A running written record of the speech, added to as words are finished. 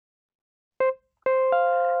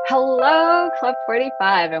Hello, Club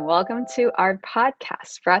 45, and welcome to our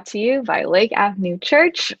podcast brought to you by Lake Avenue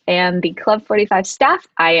Church and the Club 45 staff.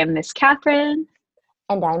 I am Miss Katherine.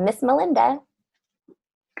 And I'm Miss Melinda.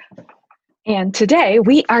 And today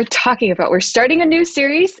we're starting a new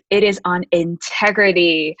series. It is on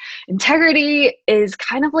integrity. Integrity is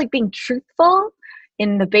kind of like being truthful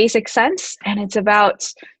in the basic sense, and it's about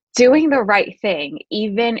doing the right thing,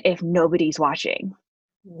 even if nobody's watching.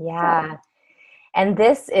 Yeah. And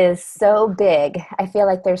this is so big. I feel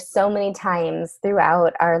like there's so many times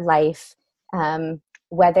throughout our life,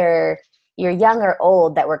 whether you're young or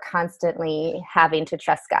old, that we're constantly having to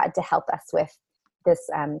trust God to help us with this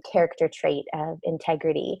character trait of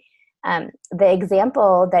integrity. The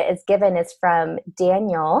example that is given is from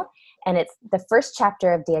Daniel, and it's the first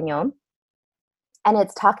chapter of Daniel. And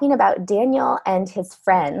it's talking about Daniel and his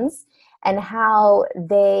friends and how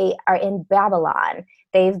they are in Babylon.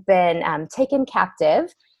 They've been taken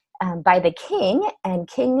captive by the king, and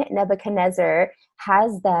King Nebuchadnezzar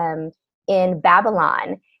has them in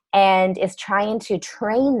Babylon and is trying to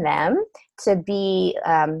train them to be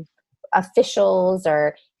officials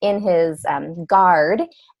or in his guard.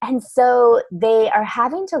 And so they are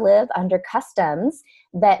having to live under customs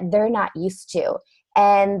that they're not used to.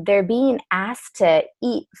 And they're being asked to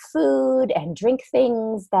eat food and drink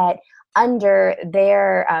things that under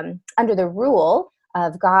the rule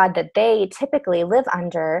of God that they typically live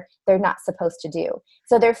under, they're not supposed to do.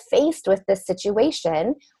 So they're faced with this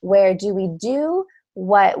situation where do we do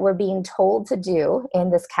what we're being told to do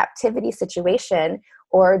in this captivity situation,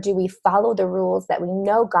 or do we follow the rules that we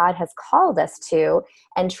know God has called us to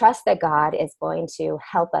and trust that God is going to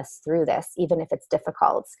help us through this, even if it's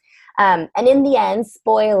difficult? And in the end,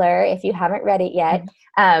 spoiler, if you haven't read it yet,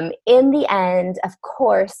 in the end, of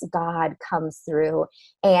course, God comes through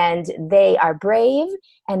and they are brave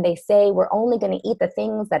and they say, we're only going to eat the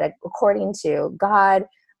things that are according to God,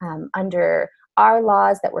 under our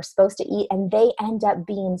laws that we're supposed to eat. And they end up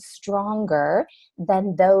being stronger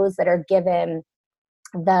than those that are given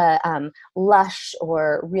the lush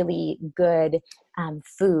or really good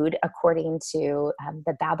food according to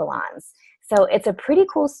the Babylons. So it's a pretty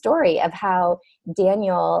cool story of how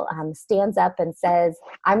Daniel stands up and says,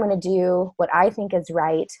 I'm going to do what I think is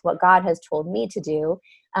right, what God has told me to do,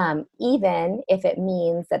 even if it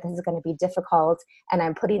means that this is going to be difficult and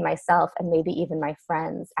I'm putting myself and maybe even my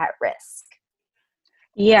friends at risk.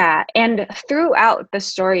 Yeah, and throughout the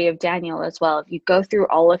story of Daniel as well, if you go through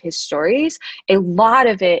all of his stories, a lot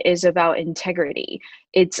of it is about integrity.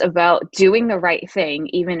 It's about doing the right thing,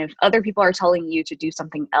 even if other people are telling you to do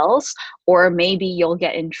something else, or maybe you'll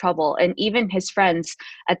get in trouble. And even his friends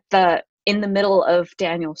in the middle of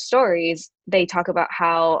Daniel's stories, they talk about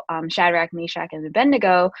how Shadrach, Meshach, and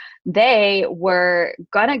Abednego, they were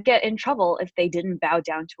gonna get in trouble if they didn't bow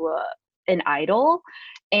down to an idol.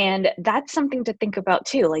 And that's something to think about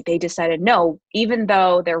too. Like, they decided, no, even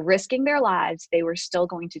though they're risking their lives, they were still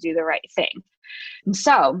going to do the right thing. And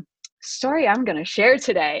so, story I'm going to share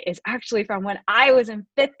today is actually from when I was in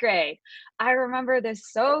 5th grade. I remember this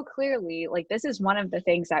so clearly. Like, this is one of the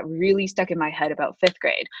things that really stuck in my head about 5th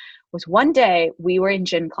grade. Was one day we were in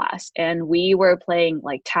gym class and we were playing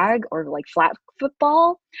like tag or like flag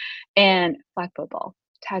football.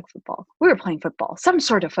 Tag football. We were playing football, some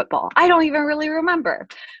sort of football. I don't even really remember,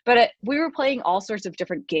 but we were playing all sorts of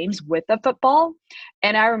different games with the football.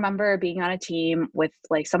 And I remember being on a team with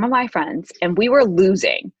like some of my friends and we were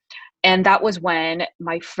losing. And that was when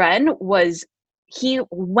my friend he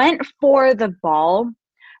went for the ball,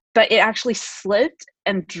 but it actually slipped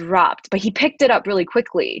and dropped, but he picked it up really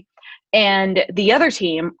quickly. And the other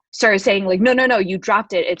team started saying like, no, you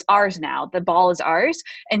dropped it. It's ours now. The ball is ours.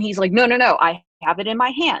 And he's like, no, I have it in my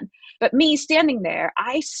hand. But me standing there,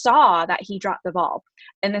 I saw that he dropped the ball.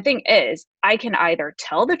 And the thing is, I can either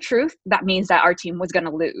tell the truth, that means that our team was going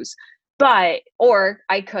to lose, or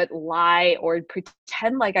I could lie or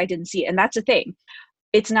pretend like I didn't see it. And that's the thing.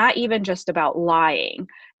 It's not even just about lying.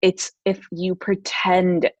 It's if you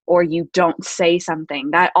pretend or you don't say something,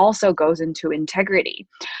 that also goes into integrity.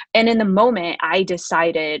 And in the moment, I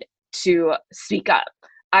decided to speak up.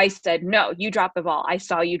 I said, no, you dropped the ball. I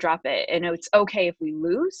saw you drop it. And it's okay if we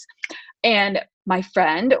lose. And my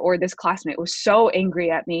friend or this classmate was so angry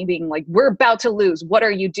at me, being like, we're about to lose. What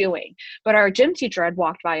are you doing? But our gym teacher had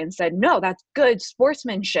walked by and said, no, that's good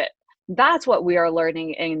sportsmanship. That's what we are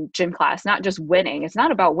learning in gym class, not just winning. It's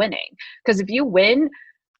not about winning. Because if you win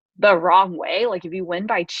the wrong way, like if you win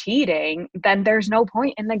by cheating, then there's no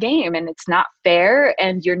point in the game and it's not fair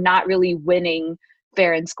and you're not really winning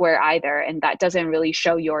fair and square either. And that doesn't really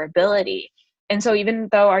show your ability. And so even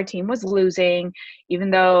though our team was losing, even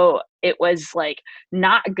though it was like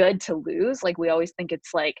not good to lose, like we always think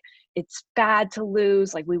it's like, it's bad to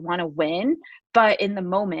lose, like we want to win. But in the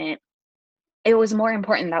moment, it was more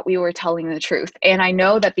important that we were telling the truth. And I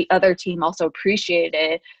know that the other team also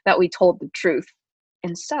appreciated that we told the truth.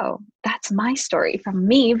 And so that's my story from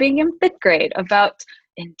me being in 5th grade about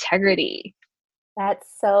integrity. That's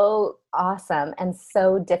so awesome and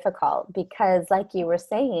so difficult because, like you were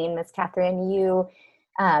saying, Miss Catherine, you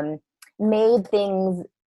um, made things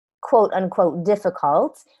quote unquote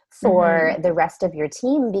difficult for Mm-hmm. the rest of your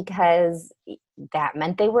team because that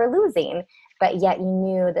meant they were losing. But yet you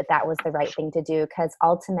knew that that was the right thing to do because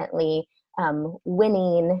ultimately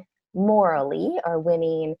winning morally or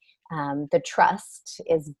winning the trust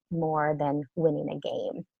is more than winning a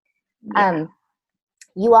game. Yeah. Um,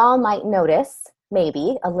 you all might notice,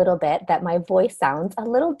 maybe a little bit, that my voice sounds a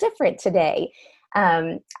little different today.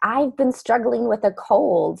 I've been struggling with a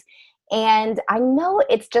cold, and I know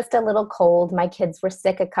it's just a little cold. My kids were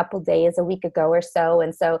sick a couple days, a week ago or so,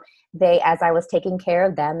 and so as I was taking care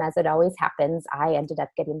of them, as it always happens, I ended up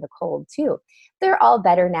getting the cold too. They're all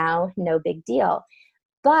better now, no big deal.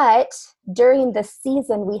 But during the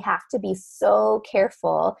season, we have to be so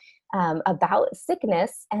careful about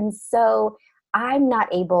sickness. And so I'm not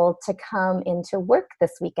able to come into work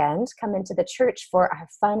this weekend, come into the church for our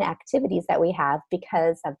fun activities that we have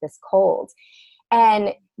because of this cold.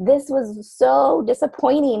 And this was so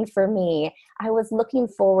disappointing for me. I was looking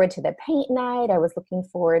forward to the paint night. I was looking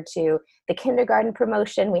forward to the kindergarten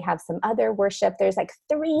promotion. We have some other worship. There's like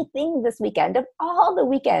 3 things this weekend of all the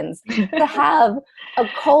weekends to have a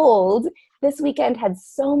cold. This weekend had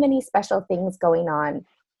so many special things going on.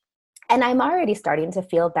 And I'm already starting to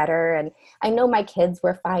feel better. And I know my kids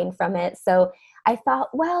were fine from it. So I thought,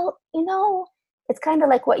 well, it's kind of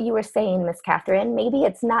like what you were saying, Miss Catherine. Maybe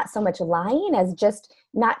it's not so much lying as just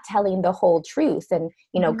not telling the whole truth and,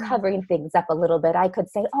 Mhm. covering things up a little bit. I could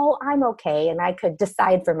say, oh, I'm okay. And I could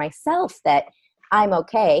decide for myself that I'm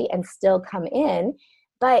okay and still come in.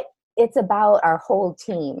 But it's about our whole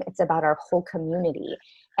team. It's about our whole community.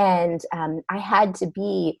 And I had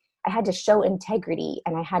to show integrity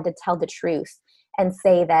and I had to tell the truth and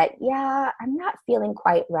say that, yeah, I'm not feeling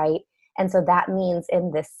quite right. And so that means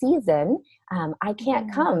in this season, I can't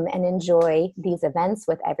Mhm. come and enjoy these events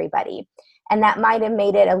with everybody. And that might have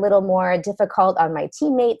made it a little more difficult on my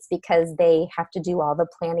teammates because they have to do all the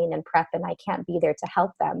planning and prep and I can't be there to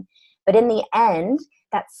help them. But in the end,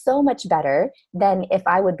 that's so much better than if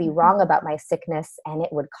I would be Mhm. wrong about my sickness and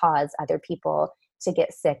it would cause other people to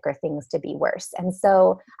get sick or things to be worse. And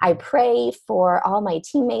so I pray for all my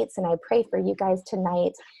teammates and I pray for you guys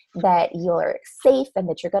tonight that you're safe and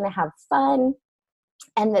that you're going to have fun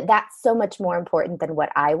and that that's so much more important than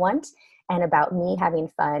what I want. And about me having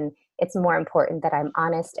fun, it's more important that I'm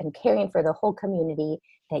honest and caring for the whole community,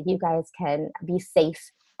 that you guys can be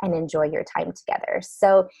safe and enjoy your time together.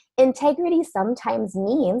 So integrity sometimes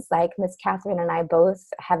means, like Miss Catherine and I both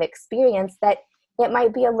have experienced, that it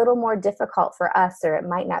might be a little more difficult for us, or it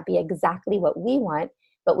might not be exactly what we want,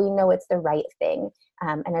 but we know it's the right thing.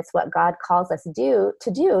 And it's what God calls us to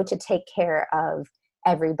take care of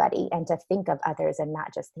everybody and to think of others and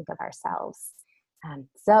not just think of ourselves.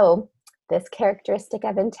 So this characteristic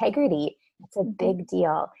of integrity, it's a Mhm. big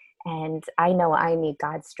deal. And I know I need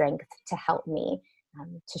God's strength to help me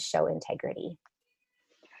to show integrity.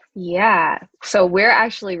 Yeah. So we're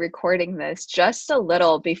actually recording this just a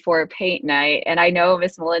little before paint night. And I know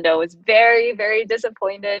Miss Melinda was very, very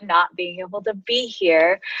disappointed not being able to be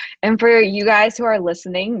here. And for you guys who are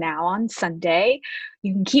listening now on Sunday,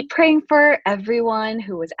 you can keep praying for everyone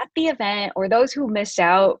who was at the event or those who missed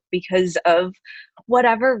out because of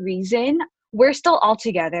whatever reason. We're still all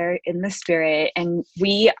together in the spirit, and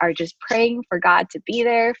we are just praying for God to be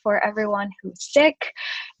there for everyone who's sick.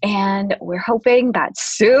 And we're hoping that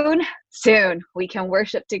soon we can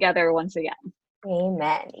worship together once again.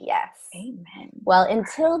 Amen. Yes. Amen. Well,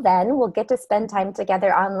 until then, we'll get to spend time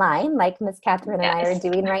together online like Miss Catherine and I are Yes.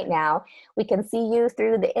 doing right now. We can see you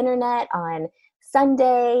through the internet on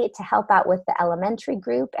Sunday to help out with the elementary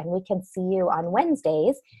group, and we can see you on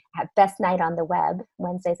Wednesdays at Best Night on the Web,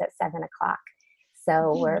 Wednesdays at 7 o'clock.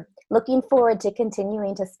 So we're looking forward to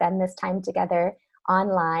continuing to spend this time together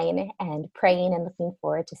online and praying and looking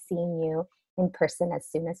forward to seeing you in person as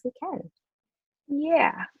soon as we can.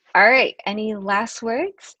 Yeah. All right. Any last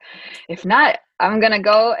words? If not, I'm going to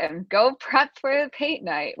go prep for the paint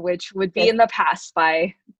night, which would be Just in the past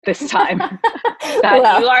by this time that you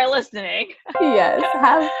well, are listening. yes,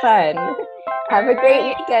 have fun. All Have a great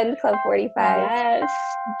right. weekend, Club 45.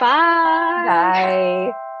 Yes. Bye.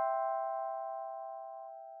 Bye.